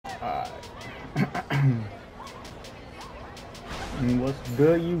Alright. What's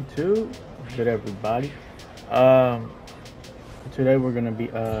good, YouTube? What's good, everybody? Um, Today we're gonna be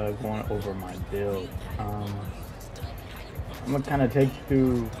going over my build. I'm gonna kind of take you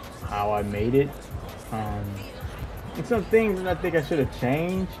through how I made it. Um, and some things that I think I should have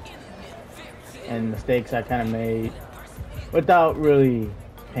changed, and mistakes I kind of made without really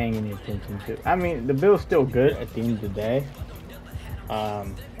paying any attention to. I mean, the build's still good at the end of the day.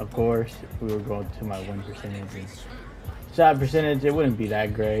 Of course, if we were going to my win percentage and shot percentage, it wouldn't be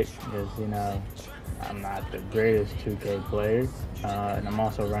that great because I'm not the greatest 2K player, and I'm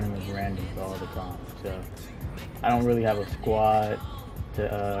also running with randoms all the time, so I don't really have a squad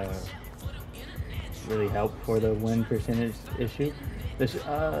to really help for the win percentage issue.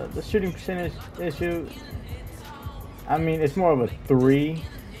 The shooting percentage issue, I mean, it's more of a 3%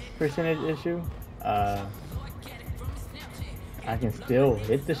 issue. Uh, I can still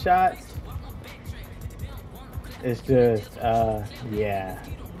hit the shots. It's just, yeah,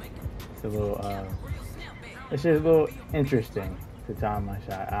 it's a little, it's just a little interesting to time my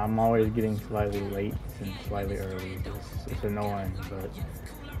shot. I'm always getting slightly late and slightly early. It's annoying, but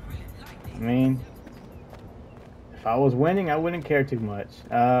I mean, if I was winning, I wouldn't care too much.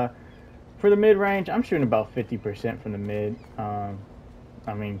 For the mid range, I'm shooting about 50% from the mid. I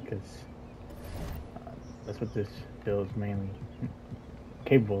mean, because that's what this build is mainly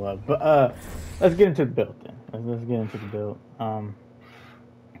capable of. But let's get into the build then. Let's get into the build.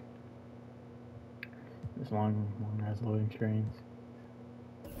 This long ass loading screens.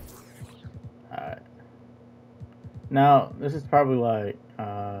 Alright. Now this is probably like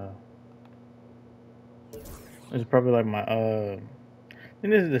my I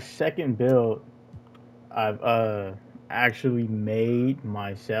think this is the second build I've actually made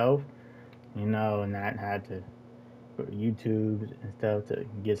myself, and that had to go to YouTube and stuff to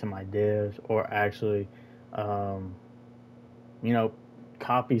get some ideas, or actually you know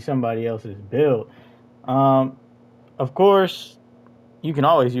copy somebody else's build. Of course, you can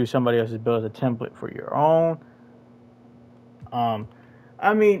always use somebody else's build as a template for your own.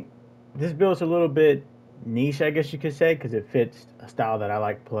 I mean, this build's a little bit niche, I guess you could say, because it fits a style that I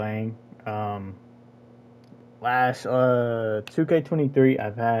like playing. Last 2K23,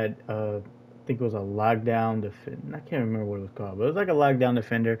 I've had I think it was a lockdown defender. I can't remember what it was called, but it was like a lockdown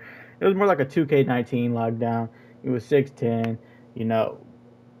defender. It was more like a 2K19 lockdown. He was 6'10". You know,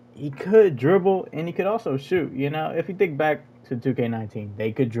 he could dribble and he could also shoot. If you think back to 2K19,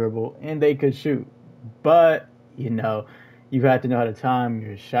 they could dribble and they could shoot, but you have to know how to time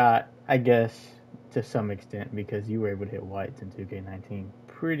your shot, I guess, to some extent, because you were able to hit whites in 2K19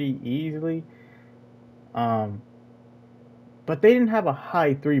 pretty easily. But they didn't have a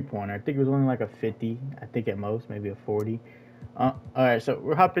high 3-pointer. I think it was only like a 50. I think at most, maybe a 40. All right, so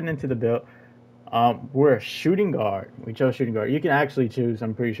we're hopping into the build. We're a shooting guard. We chose shooting guard. You can actually choose.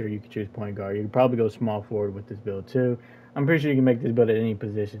 I'm pretty sure you can choose point guard. You can probably go small forward with this build too. I'm pretty sure you can make this build at any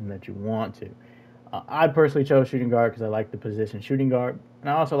position that you want to. I personally chose shooting guard because I like the position shooting guard, and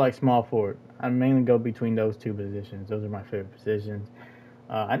I also like small forward. I mainly go between those two positions. Those are my favorite positions.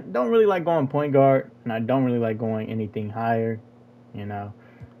 I don't really like going point guard, and I don't really like going anything higher,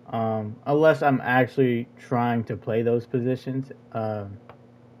 unless I'm actually trying to play those positions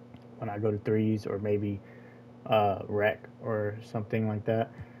when I go to threes or maybe rec or something like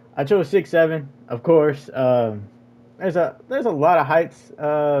that. I chose 6'7", of course. There's a lot of heights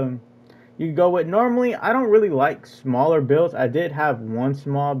you can go with. Normally, I don't really like smaller builds. I did have one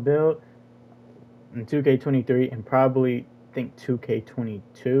small build in 2K23 and probably think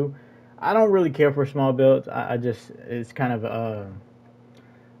 2K22. I don't really care for small builds. I just, it's kind of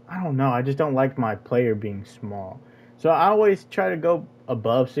I don't know. I just don't like my player being small. So I always try to go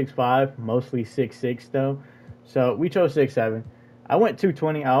above 6'5", mostly 6'6" though. So we chose 6'7". I went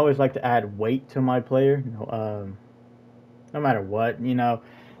 220. I always like to add weight to my player. No matter what,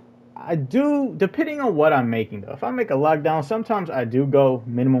 I do, depending on what I'm making though. If I make a lockdown, sometimes I do go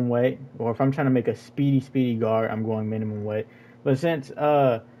minimum weight, or if I'm trying to make a speedy guard, I'm going minimum weight. But since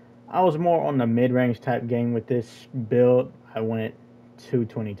I was more on the mid-range type game with this build, I went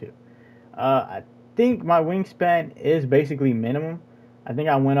 222. I think my wingspan is basically minimum. I think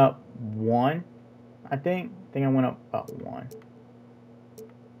I went up one. I think I went up about one.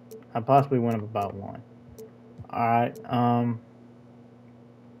 I possibly went up about one. All right.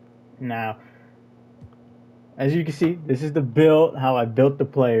 Now, as you can see, this is the build, how I built the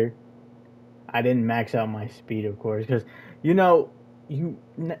player. I didn't max out my speed, of course, because, you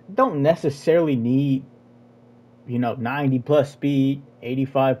don't necessarily need, 90 plus speed,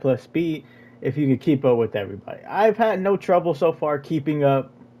 85 plus speed, if you can keep up with everybody. I've had no trouble so far keeping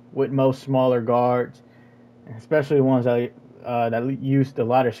up with most smaller guards, especially the ones that use a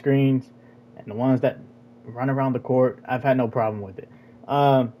lot of screens and the ones that run around the court. I've had no problem with it.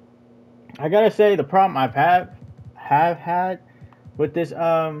 Um, I gotta say the problem have had with this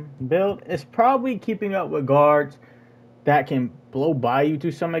build is probably keeping up with guards that can blow by you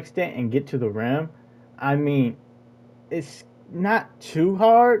to some extent and get to the rim. I mean, it's not too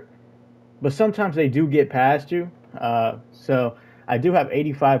hard, but sometimes they do get past you. So I do have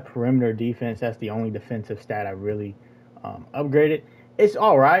 85 perimeter defense. That's the only defensive stat I really upgraded. It's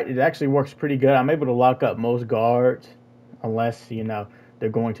all right. It actually works pretty good. I'm able to lock up most guards, unless they're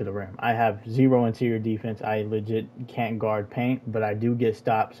going to the rim. I have zero interior defense. I legit can't guard paint, but I do get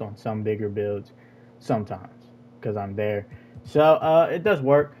stops on some bigger builds sometimes because I'm there. So it does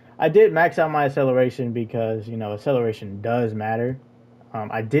work. I did max out my acceleration because acceleration does matter.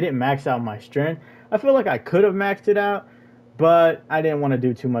 I didn't max out my strength. I feel like I could have maxed it out, but I didn't want to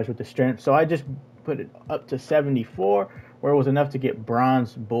do too much with the strength, so I just put it up to 74, where it was enough to get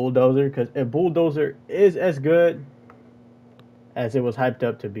bronze bulldozer. Because if bulldozer is as good as it was hyped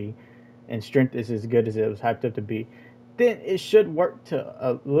up to be, and strength is as good as it was hyped up to be, then it should work to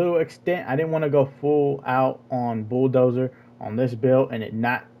a little extent. I didn't want to go full out on bulldozer on this build, and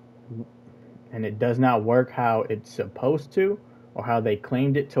it does not work how it's supposed to, or how they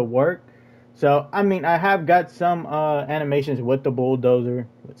claimed it to work. So I mean, I have got some animations with the bulldozer,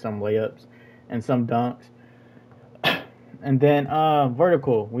 with some layups and some dunks. And then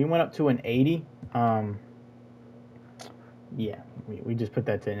vertical, we went up to an 80. Yeah, we just put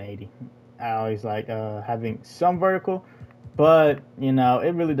that to an 80. I always like having some vertical, but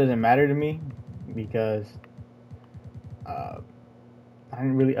it really doesn't matter to me because I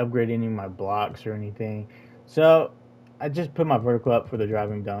didn't really upgrade any of my blocks or anything. So I just put my vertical up for the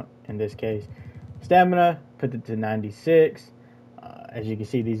driving dunk in this case. Stamina, put it to 96. As you can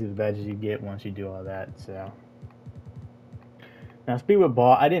see, these are the badges you get once you do all that. So now speed with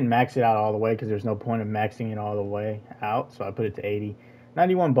ball, I didn't max it out all the way because there's no point of maxing it all the way out. So I put it to 80.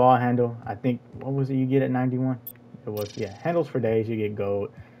 91 ball handle. I think, what was it you get at 91? It was, yeah, handles for days, you get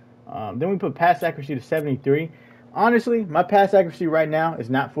gold. Then we put pass accuracy to 73. Honestly, my pass accuracy right now is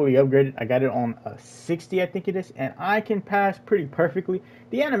not fully upgraded. I got it on a 60, I think it is, and I can pass pretty perfectly.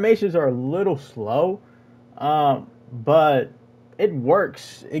 The animations are a little slow, but it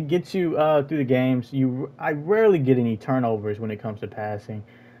works. It gets you through the games. I rarely get any turnovers when it comes to passing.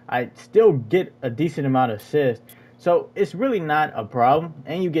 I still get a decent amount of assists, so it's really not a problem.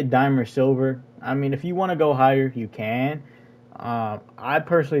 And you get diamond or silver. I mean, if you want to go higher, you can. I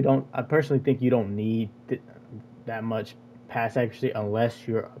personally don't. I personally think you don't need that much pass accuracy unless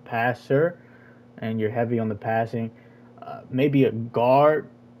you're a passer and you're heavy on the passing. Maybe a guard,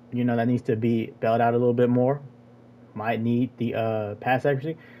 that needs to be bailed out a little bit more, might need the pass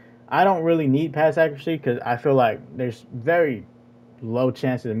accuracy. I don't really need pass accuracy because I feel like there's very low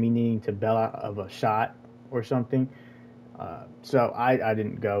chances of me needing to bail out of a shot or something. So I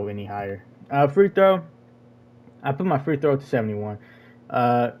didn't go any higher. Free throw, I put my free throw to 71.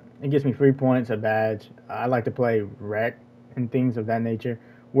 It gives me 3 points, a badge. I like to play rec and things of that nature,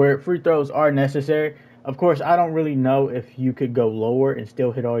 where free throws are necessary. Of course, I don't really know if you could go lower and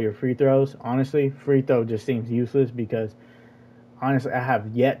still hit all your free throws. Honestly, free throw just seems useless because, honestly, I have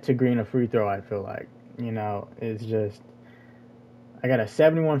yet to green a free throw, I feel like. It's just, I got a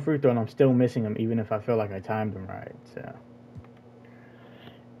 71 free throw and I'm still missing them, even if I feel like I timed them right. So,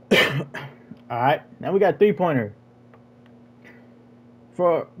 all right, now we got three-pointer.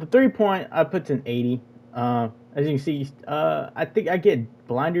 For the 3-point, I put to an 80. As you can see, I think I get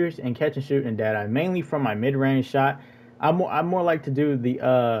blinders and catch and shoot and data mainly from my mid-range shot. I more like to do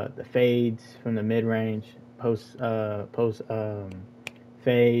the fades from the mid-range, post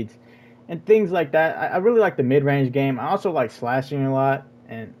fades and things like that. I really like the mid-range game. I also like slashing a lot,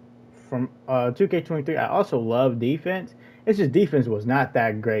 and from 2K23, I also love defense. It's just defense was not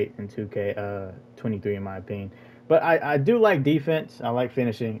that great in 2K23 in my opinion. But I do like defense. I like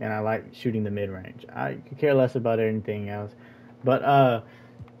finishing, and I like shooting the mid-range. I could care less about anything else. But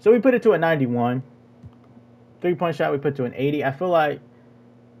so we put it to a 91. 3-point shot we put to an 80. I feel like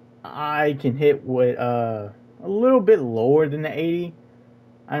I can hit with a little bit lower than the 80.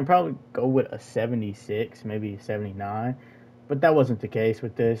 I can probably go with a 76, maybe 79. But that wasn't the case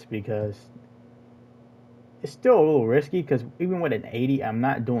with this because it's still a little risky because even with an 80, I'm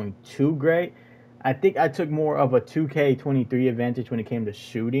not doing too great. I think I took more of a 2K23 advantage when it came to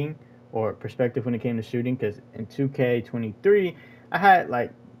shooting, or perspective when it came to shooting, because in 2K23, I had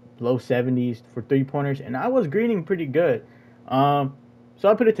like low 70s for 3-pointers, and I was greening pretty good. So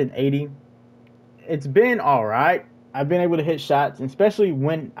I put it to an 80. It's been all right. I've been able to hit shots, especially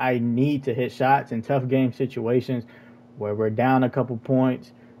when I need to hit shots in tough game situations where we're down a couple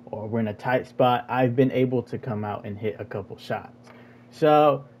points or we're in a tight spot. I've been able to come out and hit a couple shots,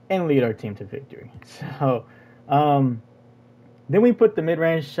 so and lead our team to victory. So um, then we put the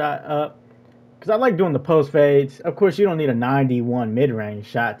mid-range shot up because I like doing the post fades. Of course, you don't need a 91 mid-range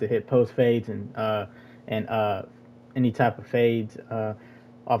shot to hit post fades and any type of fades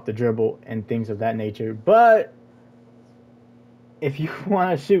off the dribble and things of that nature. But if you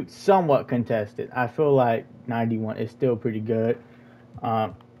want to shoot somewhat contested, I feel like 91 is still pretty good.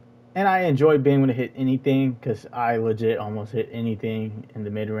 Um, and I enjoy being able to hit anything because I legit almost hit anything in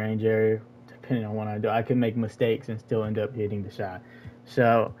the mid-range area. Depending on what I do, I can make mistakes and still end up hitting the shot.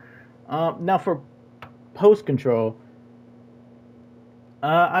 So now for post control,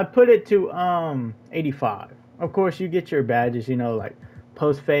 I put it to 85. Of course, you get your badges, like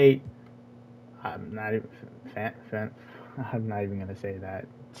post fade. I'm not even I'm not even gonna say that.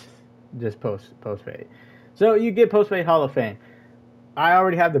 Just post fade. So you get post fade Hall of Fame. I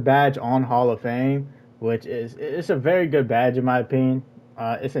already have the badge on Hall of Fame, which it's a very good badge in my opinion.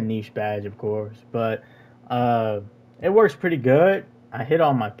 It's a niche badge, of course, but it works pretty good. I hit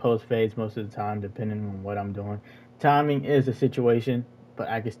all my post fades most of the time, depending on what I'm doing. Timing is a situation, but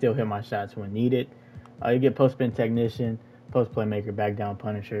I can still hit my shots when needed. You get post spin technician, post playmaker, back down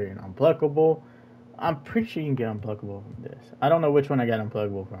punisher, and unpluckable. I'm pretty sure you can get unpluckable from this. I don't know which one I got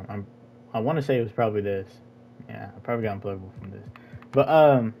unpluckable from. I want to say it was probably this. Yeah, I probably got unpluckable from this.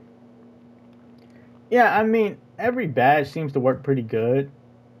 But yeah, I mean every badge seems to work pretty good.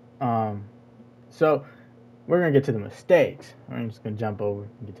 So we're gonna get to the mistakes. I'm just gonna jump over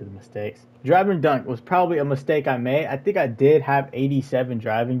and get to the mistakes. Driving dunk was probably a mistake I made. I think I did have 87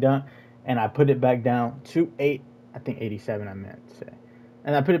 driving dunk, and I put it back down to 8. I think 87 I meant to say,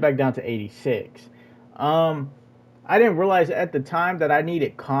 and I put it back down to 86. I didn't realize at the time that I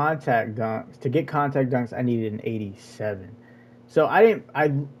needed contact dunks. To get contact dunks, I needed an 87. So I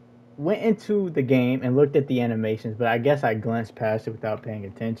went into the game and looked at the animations, but I guess I glanced past it without paying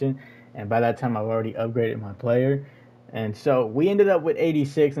attention. And by that time, I've already upgraded my player. And so we ended up with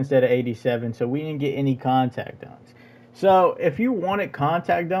 86 instead of 87, so we didn't get any contact dunks. So if you wanted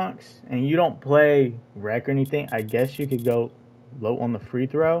contact dunks and you don't play rec or anything, I guess you could go low on the free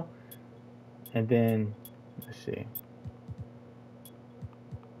throw. And then, let's see.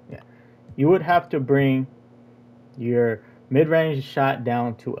 Yeah. You would have to bring your mid-range shot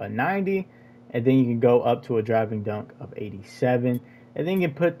down to a 90, and then you can go up to a driving dunk of 87. And then you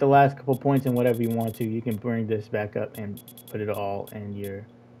can put the last couple points in whatever you want to. You can bring this back up and put it all in your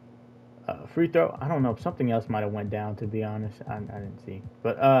free throw. I don't know if something else might have went down, to be honest. I didn't see.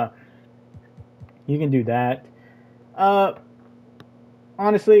 But you can do that.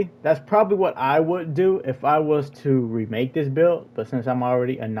 Honestly, that's probably what I would do if I was to remake this build. But since I'm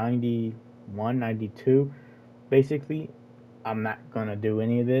already a 91, 92, basically, I'm not going to do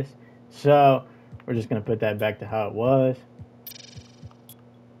any of this. So we're just going to put that back to how it was.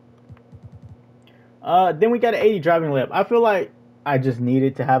 Then we got an 80 driving layup. I feel like I just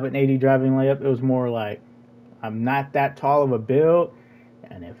needed to have an 80 driving layup. It was more like I'm not that tall of a build,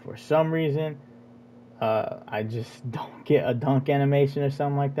 and if for some reason I just don't get a dunk animation or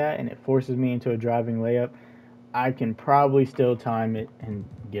something like that, and it forces me into a driving layup, I can probably still time it and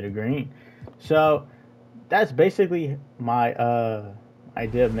get a green. So that's basically my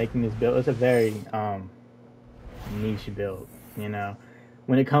idea of making this build. It's a very niche build,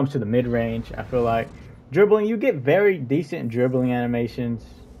 When it comes to the mid-range, I feel like dribbling, you get very decent dribbling animations.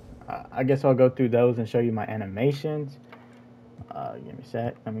 I guess I'll go through those and show you my animations. Give me a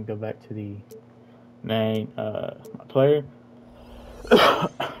sec. Let me go back to the main my player.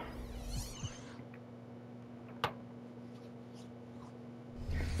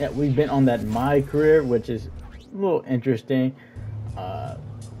 Yeah, we've been on that My Career, which is a little interesting.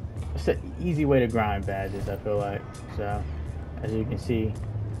 It's an easy way to grind badges, I feel like. So, as you can see,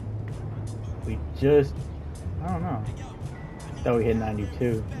 we just, I don't know. Thought we hit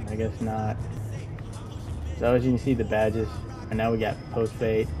 92. I guess not. So as you can see, the badges. And now we got post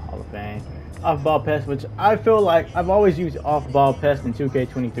fade, Hall of Fame, off ball pest, which I feel like I've always used off ball pest in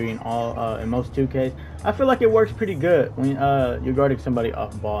 2K23 and all in most 2Ks. I feel like it works pretty good when you're guarding somebody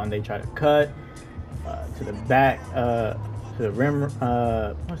off ball and they try to cut to the back, to the rim.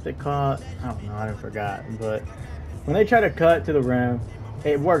 What's it called? I don't know. I forgot. But when they try to cut to the rim,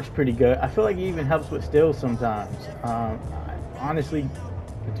 it works pretty good. I feel like it even helps with steals sometimes. Honestly,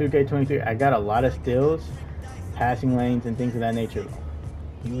 in 2K23, I got a lot of steals, passing lanes, and things of that nature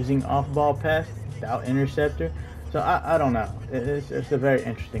using off-ball pass without interceptor. So I don't know. It's a very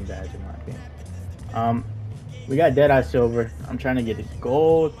interesting badge in my opinion. We got Deadeye Silver. I'm trying to get it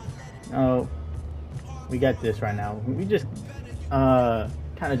gold. No, we got this right now. We just kind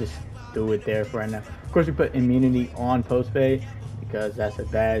of just do it there for right now. Of course, we put immunity on post fade because that's a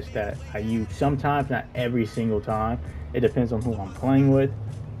badge that I use sometimes, not every single time. It depends on who I'm playing with.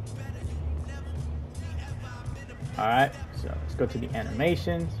 All right, so let's go to the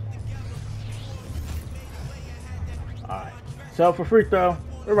animations. All right, so for free throw,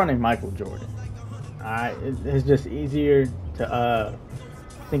 we're running Michael Jordan. All right, it's just easier to I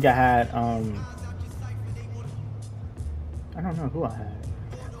think I had I don't know who I had.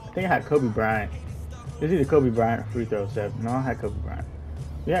 I think I had Kobe Bryant. It was either Kobe Bryant or free throw set. No, I had Kobe Bryant.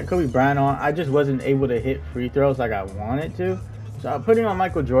 We had Kobe Bryant on. I just wasn't able to hit free throws like I wanted to. So I'm putting on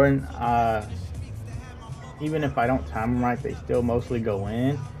Michael Jordan. Even if I don't time them right, they still mostly go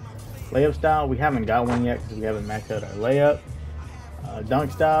in. Layup style, we haven't got one yet because we haven't maxed out our layup.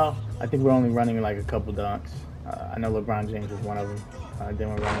 Dunk style, I think we're only running like a couple dunks. I know LeBron James was one of them. Then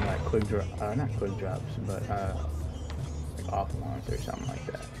we're running like quick drop, not quick drops, but like off ones or something like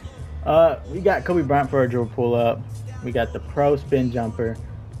that. We got Kobe Bryant for our dribble pull up. We got the pro spin jumper,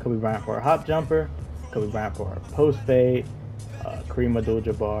 Kobe Bryant for our hop jumper, Kobe Bryant for our post fade, Kareem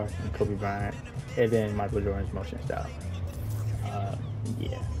Abdul-Jabbar, and Kobe Bryant, and then Michael Jordan's motion style.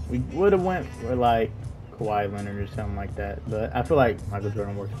 Yeah, we would have went for like Kawhi Leonard or something like that, but I feel like Michael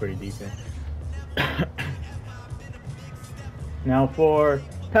Jordan works pretty decent. Now for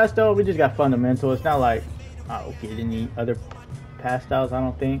pastel, we just got fundamental. It's not like I'll get any other pastels, I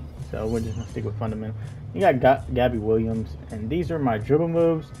don't think. So we're just gonna stick with fundamental. You got Gabby Williams, and these are my dribble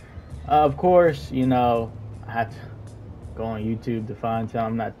moves. Of course, you know I have to go on YouTube to find some.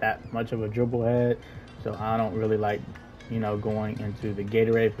 I'm not that much of a dribble head, so I don't really like, you know, going into the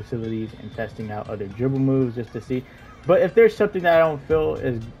Gatorade facilities and testing out other dribble moves just to see. But if there's something that I don't feel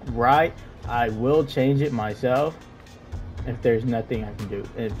is right, I will change it myself. If there's nothing I can do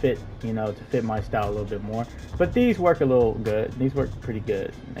and fit, you know, to fit my style a little bit more. But these work a little good. These work pretty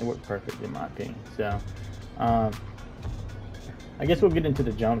good. They work perfect in my opinion. So, I guess we'll get into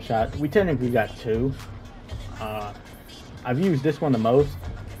the jump shot. We technically got two. I've used this one the most,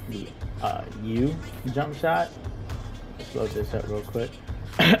 the U jump shot. Let's load this up real quick.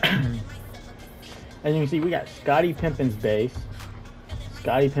 As you can see, we got Scottie Pippen's base,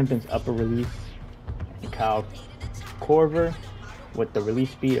 Scottie Pippen's upper release, and Kyle Korver with the release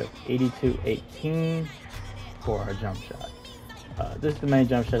speed of 82.18 for our jump shot. This is the main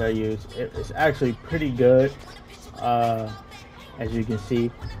jump shot I use. It's actually pretty good. As you can see,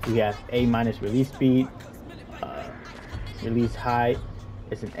 we have A- release speed, release height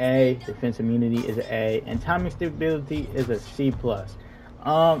is an A, defense immunity is an A, and timing stability is a C+.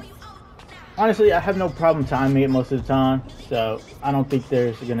 Honestly, I have no problem timing it most of the time, so I don't think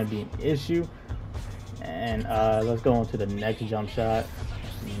there's going to be an issue. And let's go on to the next jump shot.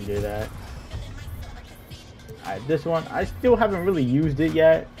 You can do that. Alright, this one, I still haven't really used it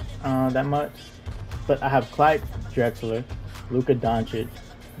yet that much. But I have Clyde Drexler, Luka Doncic,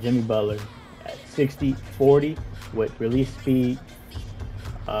 Jimmy Butler at 60-40 with release speed.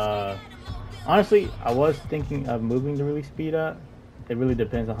 Honestly, I was thinking of moving the release speed up. It really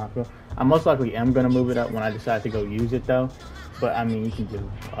depends on how I feel. I most likely am going to move it up when I decide to go use it though. But I mean, you can do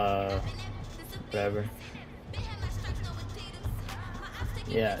whatever.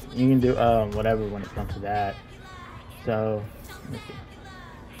 Yeah, you can do whatever when it comes to that. So let me see.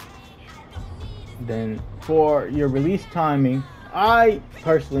 Then for your release timing, I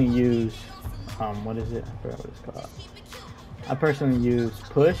personally use what is it? I forgot what it's called. I personally use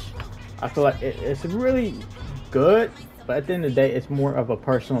push. I feel like it's really good, but at the end of the day, it's more of a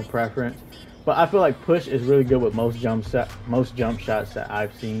personal preference. But I feel like push is really good with most jump shots that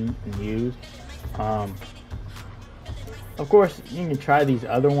I've seen and used. Of course, you can try these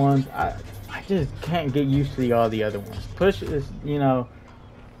other ones. I just can't get used to all the other ones. Push is, you know,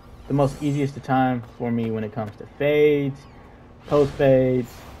 the most easiest to time for me when it comes to fades, post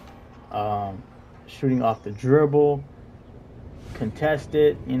fades, shooting off the dribble,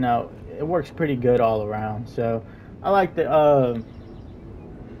 contested. You know, it works pretty good all around. So I like the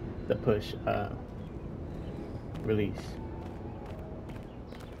push release.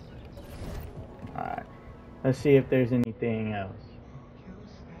 All right. Let's see if there's anything else.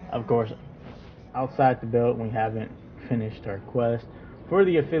 Of course, outside the belt, we haven't finished our quest. For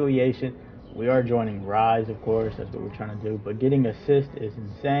the affiliation, we are joining Rise, of course. That's what we're trying to do. But getting assist is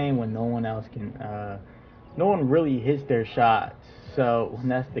insane when no one else can, no one really hits their shots. So when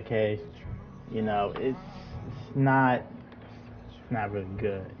that's the case, you know, it's not really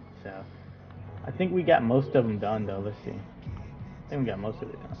good. So I think we got most of them done, though. Let's see. I think we got most of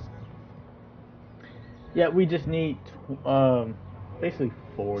it done. Yeah, we just need basically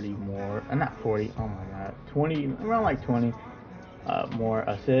 40 more. Not 40. Oh my god, 20. Around like 20 more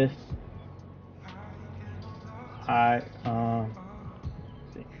assists. I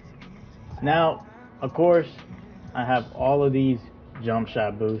see. Now, of course, I have all of these jump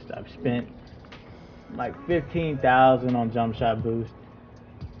shot boosts. I've spent like 15,000 on jump shot boost.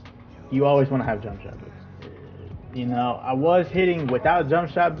 You always want to have jump shot boost. You know, I was hitting without jump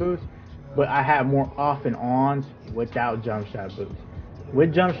shot boost, but I had more off and ons without jump shot boost.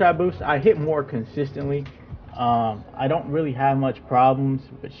 With jump shot boost, I hit more consistently. I don't really have much problems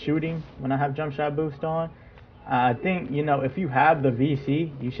with shooting when I have jump shot boost on. I think, you know, if you have the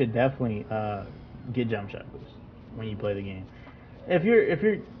VC, you should definitely get jump shot boost when you play the game. If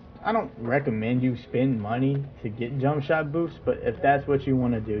you're I don't recommend you spend money to get jump shot boost, but if that's what you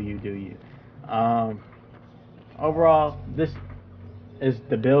want to do, you do you. Um, Overall, this is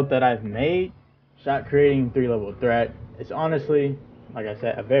the build that I've made. Shot creating 3-level threat. It's honestly, like I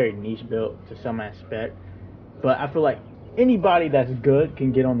said, a very niche build to some aspect. But I feel like anybody that's good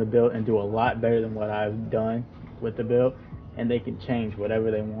can get on the build and do a lot better than what I've done with the build. And they can change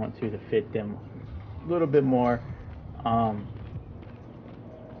whatever they want to fit them a little bit more. Um,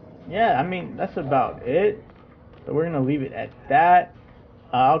 yeah, I mean, that's about it. So we're going to leave it at that.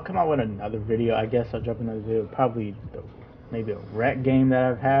 I'll come out with another video. I guess I'll drop another video. Probably maybe a rec game that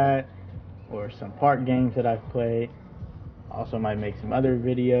I've had, or some park games that I've played. Also might make some other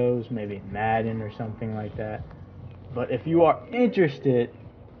videos, maybe Madden or something like that. But if you are interested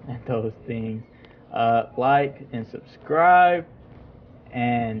in those things, like and subscribe.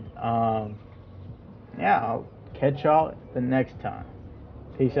 And yeah, I'll catch y'all the next time.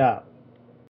 Peace out.